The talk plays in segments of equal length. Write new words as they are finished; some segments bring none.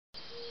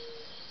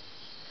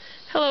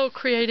Hello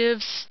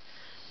creatives,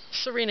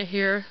 Serena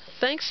here.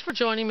 Thanks for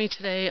joining me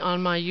today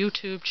on my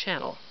YouTube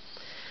channel.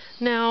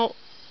 Now,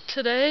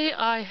 today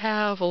I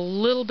have a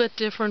little bit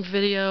different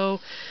video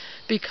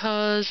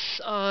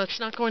because it's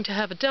not going to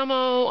have a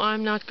demo,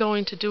 I'm not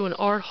going to do an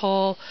art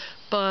haul,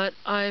 but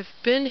I've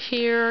been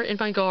here in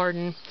my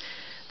garden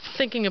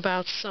thinking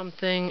about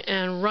something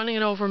and running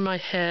it over my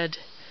head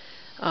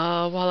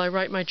while I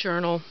write my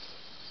journal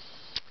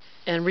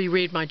and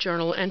reread my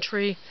journal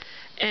entry,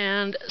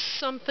 and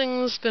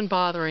something's been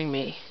bothering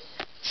me.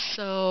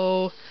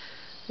 So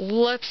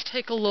let's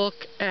take a look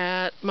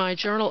at my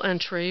journal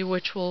entry,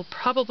 which will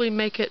probably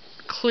make it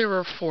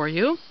clearer for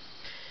you.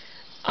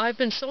 I've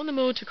been so in the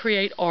mood to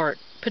create art,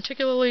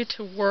 particularly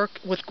to work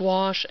with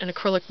gouache and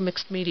acrylic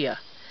mixed media.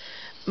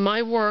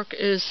 My work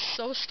is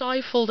so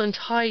stifled and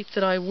tight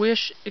that I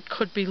wish it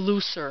could be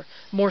looser,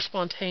 more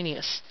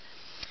spontaneous.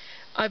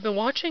 I've been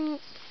watching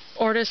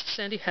artist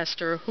Sandy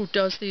Hester, who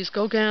does these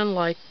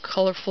Gauguin-like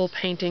colorful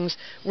paintings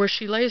where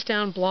she lays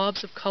down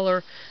blobs of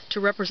color to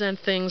represent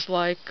things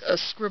like a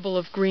scribble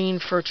of green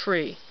for a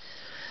tree.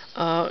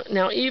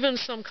 Now, even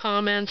some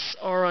comments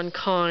are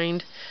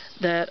unkind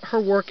that her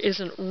work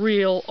isn't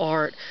real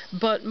art,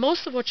 but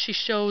most of what she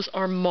shows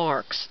are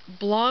marks,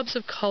 blobs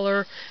of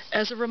color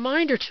as a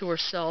reminder to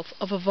herself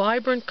of a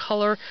vibrant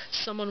color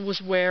someone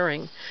was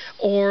wearing,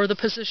 or the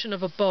position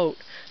of a boat,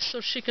 so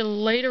she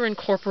can later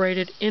incorporate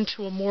it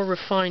into a more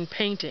refined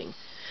painting,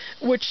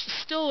 which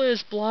still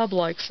is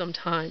blob-like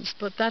sometimes,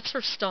 but that's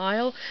her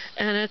style,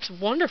 and it's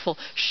wonderful.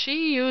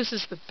 She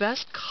uses the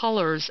best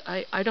colors.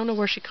 I don't know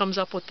where she comes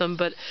up with them,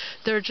 but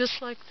they're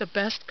just like the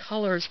best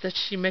colors that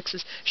she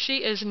mixes. She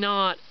is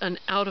not an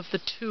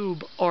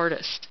out-of-the-tube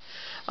artist.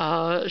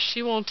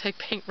 She won't take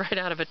paint right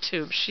out of a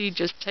tube. She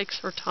just takes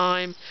her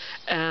time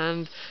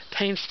and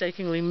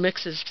painstakingly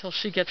mixes till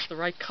she gets the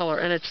right color,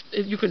 and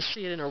you can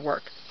see it in her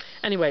work.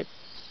 Anyway,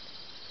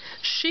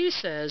 she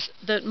says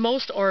that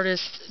most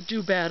artists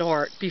do bad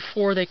art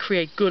before they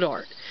create good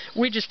art.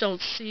 We just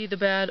don't see the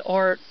bad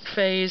art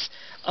phase.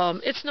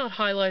 It's not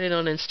highlighted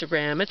on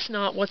Instagram. It's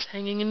not what's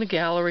hanging in the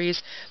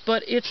galleries,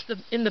 but it's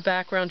in the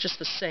background just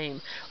the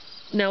same.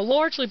 Now,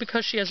 largely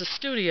because she has a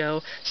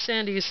studio,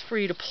 Sandy is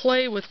free to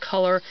play with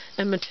color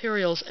and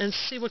materials and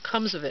see what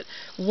comes of it,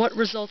 what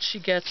results she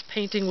gets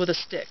painting with a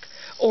stick,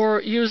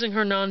 or using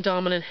her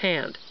non-dominant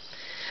hand.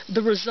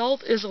 The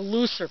result is a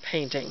looser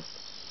painting.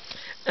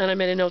 And I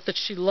made a note that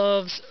she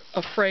loves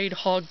a frayed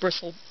hog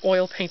bristle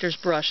oil painter's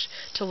brush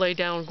to lay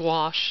down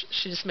gouache.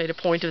 She just made a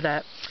point of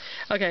that.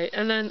 Okay,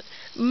 and then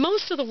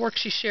most of the work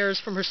she shares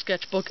from her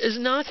sketchbook is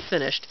not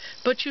finished,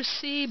 but you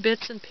see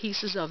bits and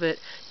pieces of it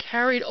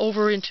carried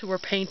over into her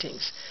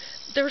paintings.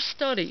 They're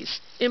studies,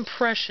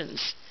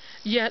 impressions,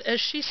 yet, as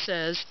she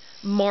says,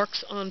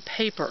 marks on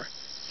paper.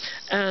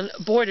 And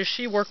boy, does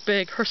she work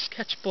big. Her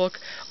sketchbook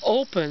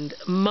opened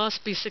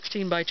must be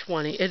 16 by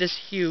 20. It is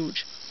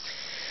huge.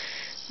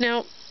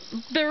 Now,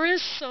 there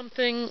is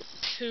something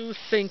to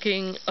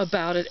thinking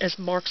about it as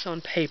marks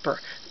on paper.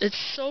 It's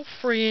so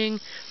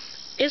freeing.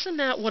 Isn't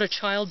that what a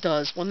child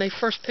does when they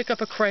first pick up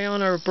a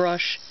crayon or a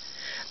brush?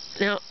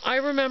 Now, I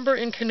remember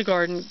in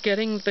kindergarten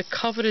getting the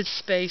coveted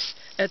space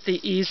at the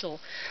easel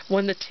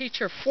when the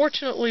teacher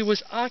fortunately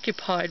was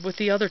occupied with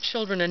the other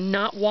children and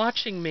not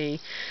watching me,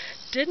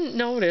 didn't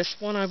notice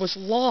when I was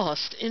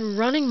lost in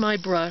running my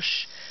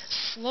brush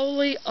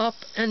slowly up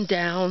and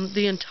down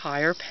the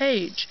entire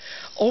page,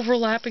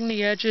 overlapping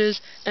the edges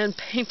and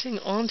painting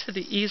onto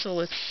the easel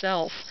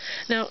itself.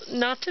 Now,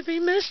 not to be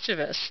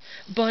mischievous,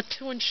 but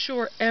to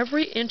ensure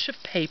every inch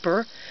of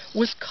paper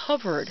was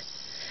covered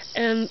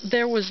and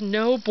there was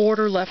no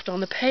border left on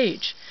the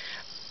page.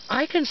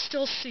 I can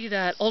still see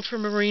that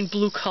ultramarine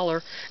blue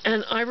color,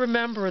 and I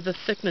remember the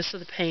thickness of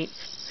the paint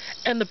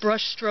and the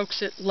brush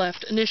strokes it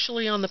left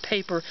initially on the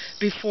paper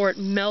before it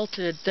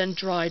melted, then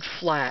dried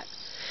flat.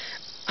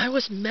 I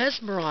was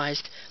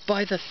mesmerized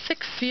by the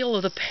thick feel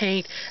of the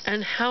paint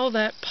and how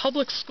that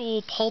public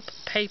school pulp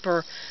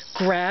paper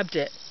grabbed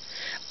it.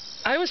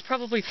 I was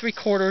probably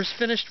 3/4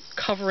 finished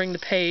covering the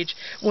page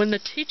when the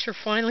teacher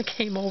finally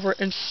came over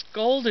and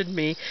scolded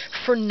me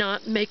for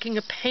not making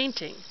a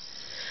painting.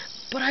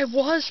 But I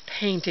was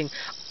painting.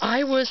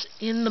 I was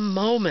in the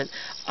moment.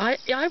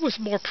 I was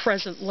more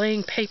present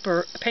laying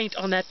paint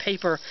on that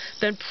paper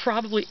than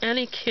probably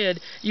any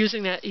kid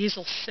using that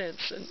easel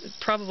since, and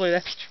probably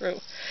that's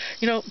true.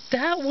 You know,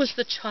 that was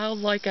the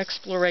childlike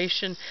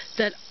exploration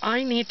that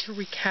I need to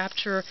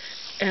recapture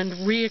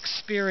and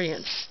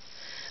re-experience.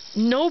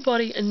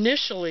 Nobody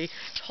initially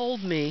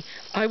told me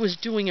I was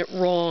doing it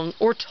wrong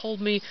or told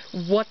me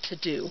what to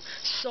do,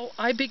 so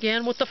I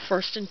began with the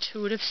first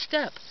intuitive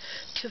step,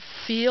 to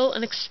feel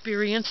and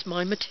experience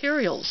my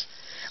materials.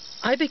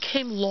 I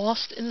became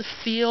lost in the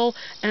feel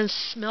and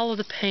smell of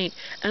the paint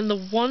and the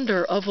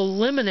wonder of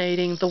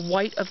eliminating the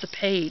white of the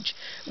page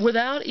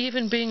without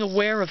even being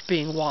aware of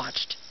being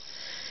watched.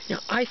 Now,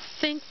 I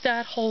think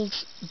that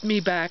holds me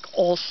back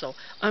also.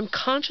 I'm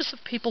conscious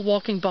of people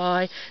walking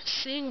by,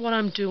 seeing what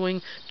I'm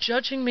doing,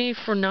 judging me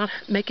for not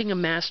making a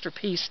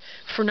masterpiece,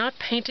 for not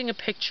painting a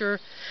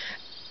picture,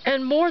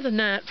 And more than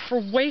that, for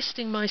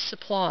wasting my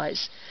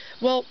supplies.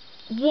 Well,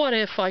 what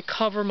if I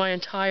cover my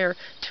entire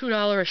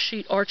 $2 a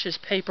sheet Arches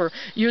paper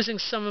using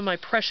some of my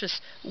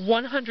precious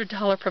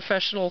 $100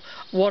 professional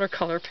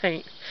watercolor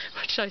paint,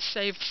 which I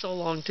saved so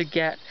long to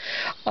get?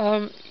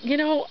 You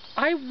know,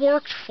 I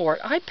worked for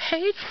it. I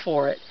paid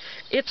for it.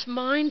 It's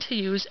mine to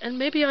use, and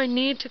maybe I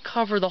need to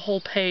cover the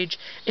whole page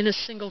in a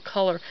single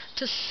color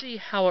to see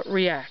how it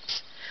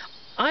reacts.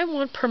 I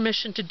want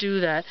permission to do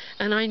that,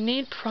 and I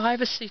need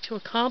privacy to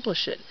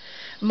accomplish it.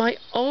 My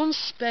own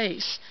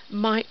space,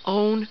 my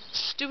own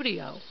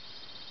studio.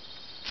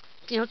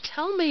 You know,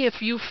 tell me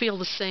if you feel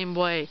the same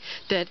way,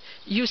 that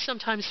you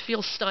sometimes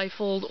feel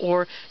stifled,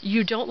 or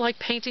you don't like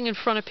painting in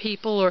front of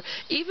people, or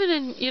even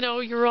in, you know,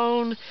 your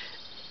own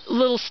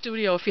little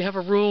studio, if you have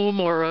a room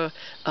or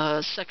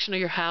a section of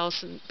your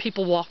house and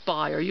people walk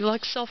by. Are you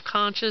like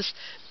self-conscious?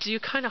 Do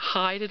you kind of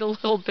hide it a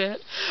little bit?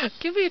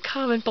 Give me a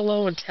comment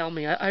below and tell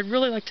me. I'd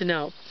really like to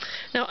know.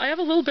 Now, I have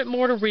a little bit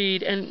more to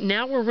read, and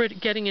now we're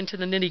getting into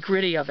the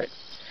nitty-gritty of it.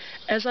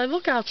 As I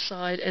look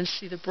outside and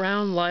see the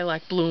brown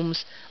lilac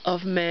blooms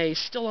of May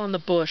still on the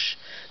bush,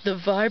 the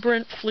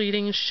vibrant,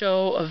 fleeting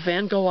show of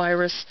Van Gogh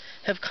iris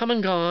have come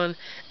and gone,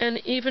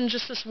 and even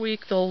just this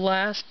week, the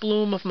last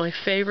bloom of my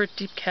favorite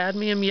deep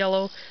cadmium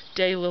yellow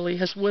daylily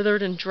has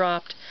withered and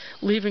dropped,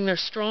 leaving their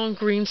strong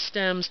green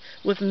stems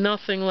with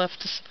nothing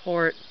left to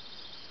support.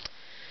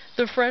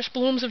 The fresh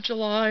blooms of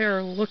July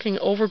are looking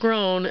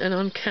overgrown and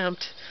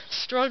unkempt,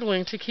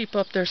 struggling to keep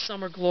up their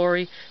summer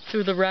glory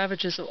through the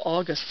ravages of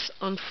August's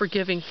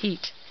unforgiving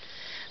heat.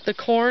 The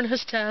corn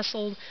has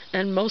tasseled,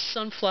 and most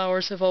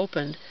sunflowers have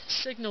opened,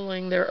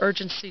 signaling their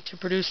urgency to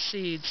produce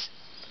seeds.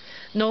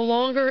 No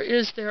longer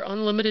is there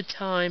unlimited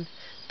time,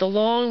 the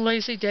long,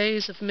 lazy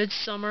days of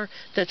midsummer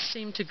that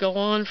seem to go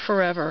on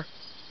forever.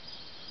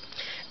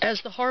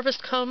 As the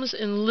harvest comes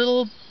in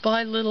little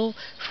by little,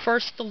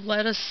 first the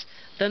lettuce,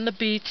 then the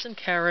beets and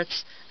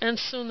carrots, and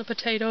soon the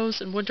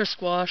potatoes and winter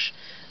squash,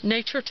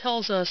 nature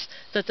tells us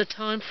that the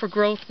time for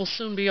growth will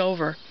soon be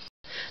over.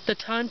 The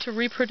time to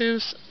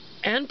reproduce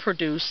and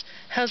produce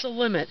has a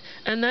limit,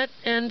 and that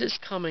end is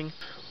coming.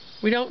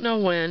 We don't know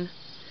when.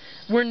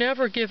 We're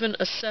never given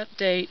a set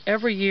date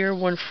every year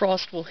when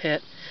frost will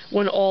hit,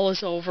 when all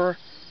is over,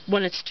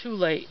 when it's too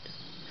late.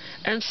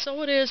 And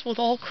so it is with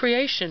all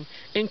creation,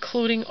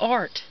 including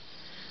art.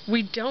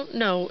 We don't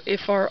know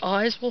if our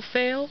eyes will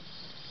fail.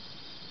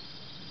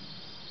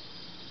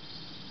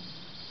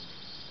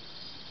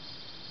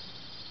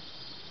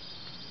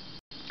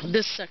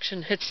 This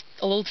section hits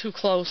a little too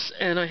close,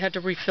 and I had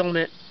to refilm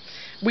it.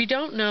 We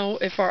don't know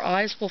if our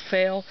eyes will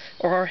fail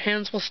or our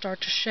hands will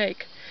start to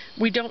shake.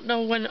 We don't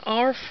know when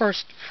our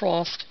first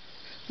frost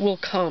will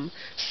come,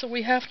 so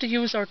we have to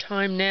use our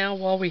time now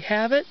while we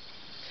have it.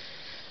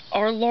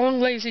 Our long,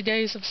 lazy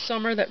days of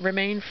summer that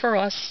remain for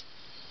us,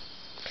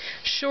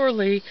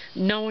 surely,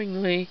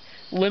 knowingly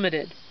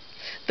limited.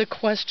 The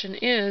question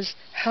is,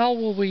 how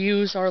will we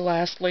use our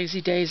last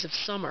lazy days of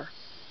summer?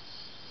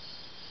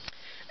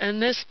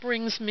 And this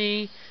brings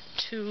me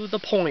to the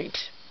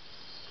point.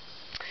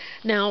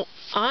 Now,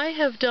 I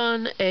have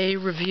done a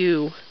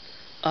review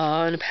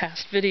in a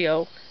past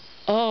video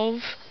of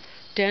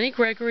Danny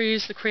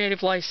Gregory's The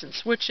Creative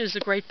License, which is a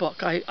great book.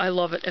 I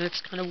love it, and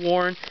it's kind of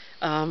worn.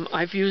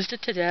 I've used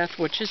it to death,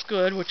 which is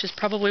good, which is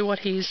probably what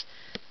he's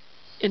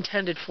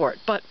intended for it.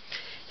 But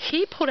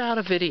he put out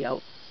a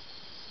video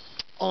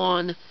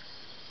on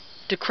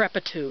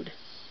decrepitude,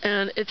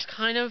 and it's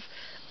kind of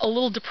a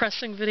little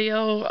depressing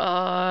video.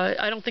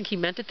 I don't think he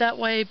meant it that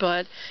way,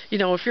 but you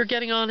know, if you're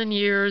getting on in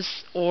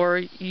years,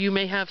 or you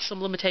may have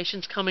some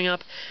limitations coming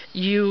up,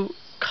 you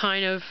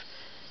kind of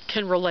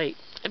can relate.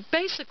 And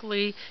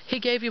basically, he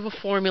gave you a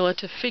formula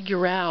to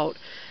figure out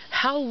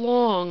how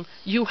long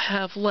you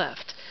have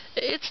left.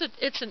 It's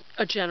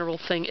a general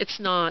thing. It's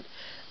not,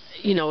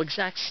 you know,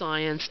 exact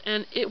science,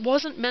 and it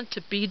wasn't meant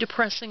to be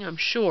depressing, I'm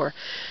sure,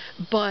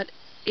 but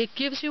it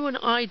gives you an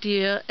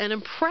idea and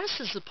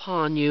impresses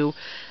upon you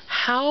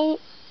how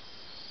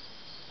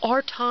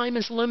our time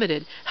is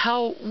limited,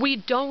 how we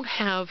don't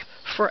have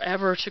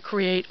forever to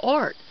create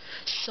art.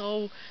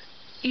 So,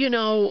 you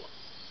know,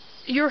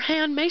 your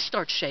hand may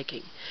start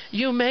shaking.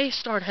 You may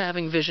start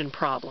having vision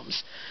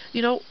problems.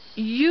 You know,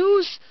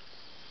 use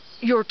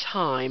your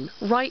time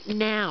right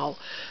now.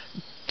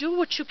 Do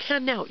what you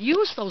can now.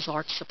 Use those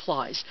art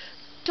supplies.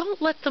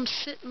 Don't let them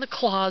sit in the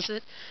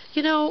closet.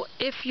 You know,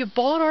 if you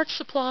bought art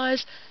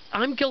supplies,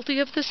 I'm guilty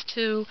of this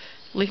too.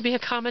 Leave me a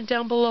comment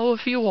down below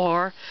if you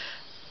are.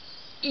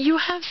 You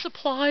have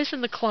supplies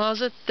in the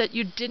closet that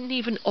you didn't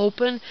even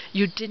open,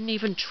 you didn't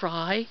even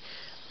try.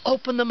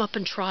 Open them up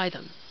and try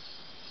them.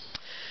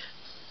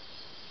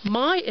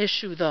 My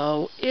issue,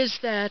 though, is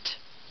that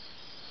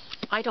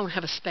I don't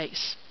have a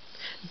space.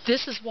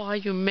 This is why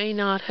you may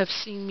not have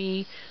seen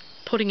me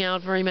putting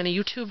out very many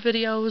YouTube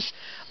videos.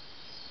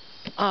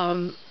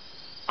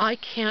 I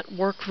can't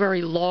work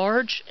very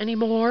large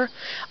anymore.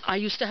 I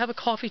used to have a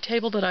coffee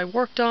table that I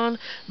worked on,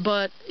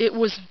 but it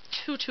was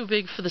too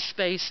big for the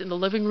space in the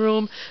living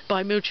room.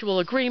 By mutual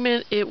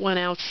agreement, it went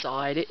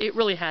outside. It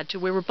really had to.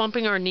 We were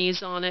bumping our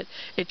knees on it.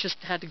 It just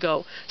had to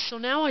go. So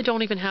now I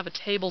don't even have a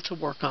table to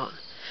work on.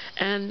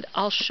 And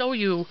I'll show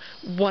you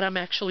what I'm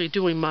actually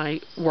doing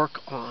my work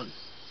on.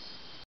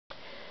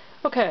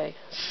 Okay,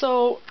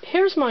 so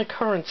here's my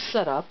current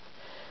setup.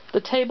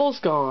 The table's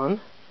gone,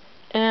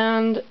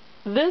 and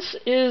this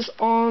is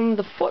on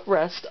the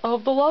footrest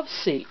of the love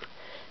seat.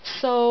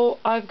 So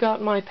I've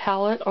got my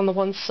palette on the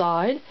one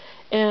side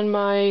and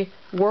my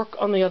work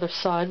on the other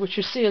side, which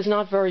you see is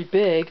not very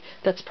big.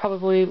 That's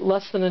probably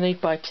less than an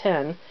 8 by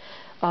 10.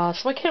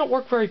 So I can't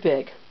work very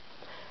big.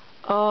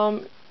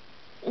 You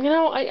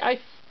know,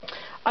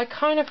 I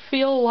kind of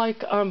feel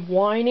like I'm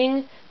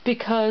whining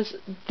because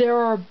there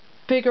are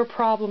bigger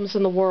problems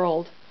in the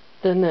world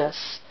than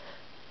this.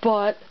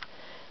 But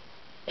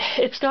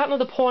it's gotten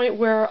to the point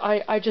where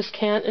I just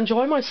can't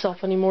enjoy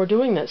myself anymore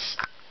doing this.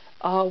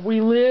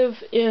 We live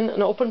in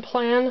an open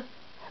plan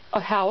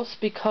house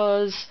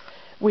because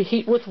we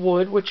heat with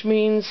wood, which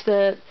means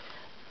that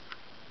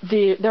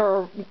there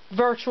are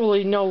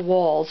virtually no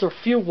walls or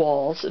few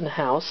walls in the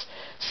house.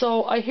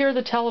 So I hear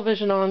the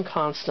television on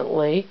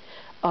constantly.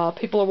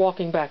 People are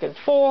walking back and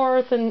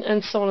forth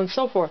and so on and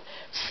so forth.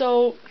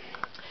 So,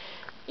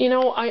 you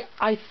know,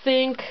 I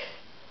think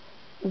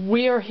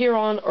we are here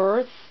on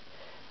Earth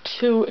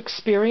to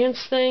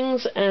experience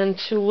things and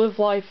to live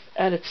life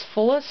at its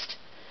fullest.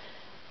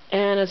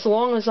 And as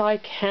long as I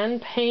can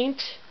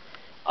paint,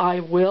 I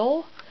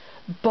will.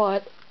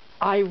 But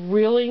I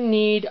really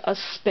need a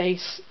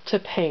space to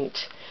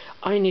paint.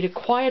 I need a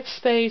quiet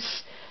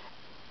space.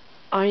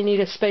 I need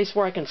a space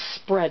where I can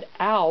spread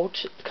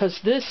out, because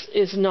this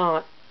is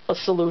not a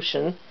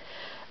solution.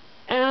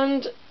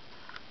 And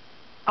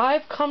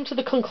I've come to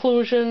the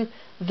conclusion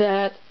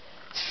that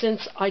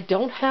since I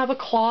don't have a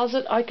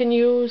closet I can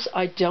use,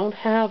 I don't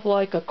have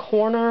like a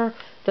corner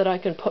that I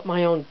can put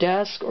my own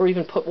desk or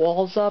even put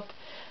walls up,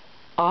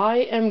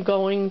 I am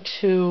going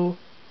to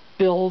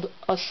build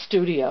a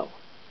studio.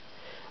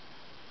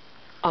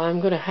 I'm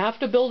going to have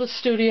to build a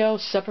studio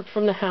separate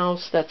from the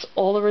house. That's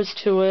all there is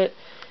to it.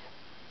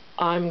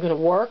 I'm going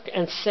to work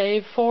and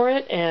save for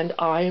it, and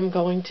I am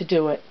going to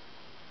do it.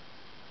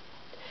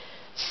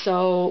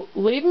 So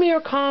leave me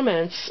your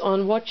comments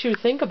on what you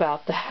think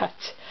about that.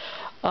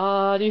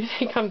 Do you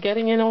think I'm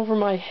getting in over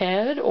my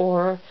head,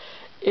 or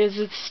is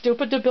it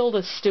stupid to build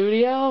a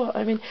studio?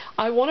 I mean,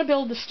 I want to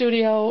build the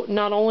studio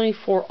not only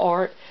for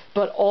art,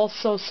 but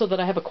also so that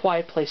I have a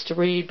quiet place to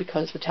read,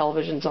 because the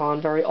television's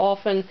on very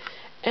often.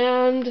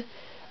 And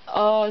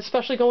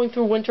especially going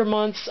through winter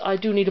months, I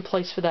do need a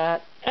place for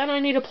that. And I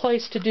need a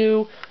place to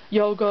do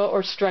yoga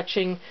or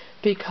stretching,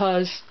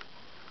 because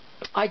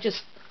I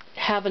just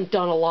haven't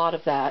done a lot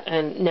of that.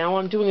 And now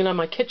I'm doing it on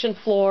my kitchen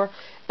floor,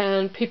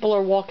 and people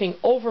are walking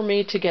over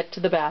me to get to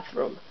the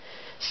bathroom.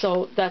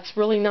 So that's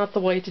really not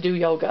the way to do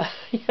yoga.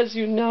 As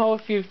you know,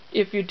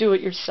 if you do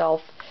it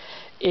yourself,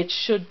 it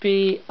should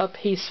be a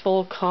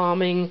peaceful,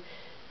 calming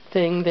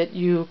thing that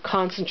you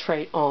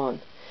concentrate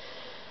on.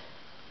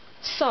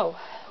 So,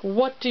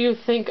 what do you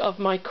think of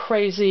my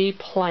crazy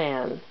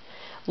plan?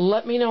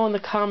 Let me know in the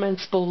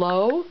comments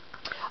below.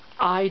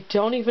 I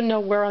don't even know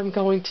where I'm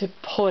going to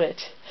put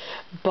it,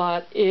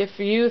 but if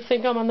you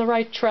think I'm on the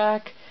right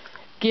track,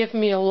 give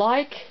me a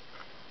like,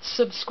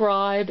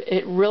 subscribe.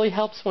 It really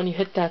helps when you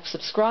hit that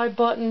subscribe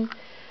button,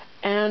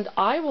 and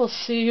I will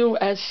see you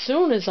as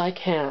soon as I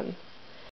can.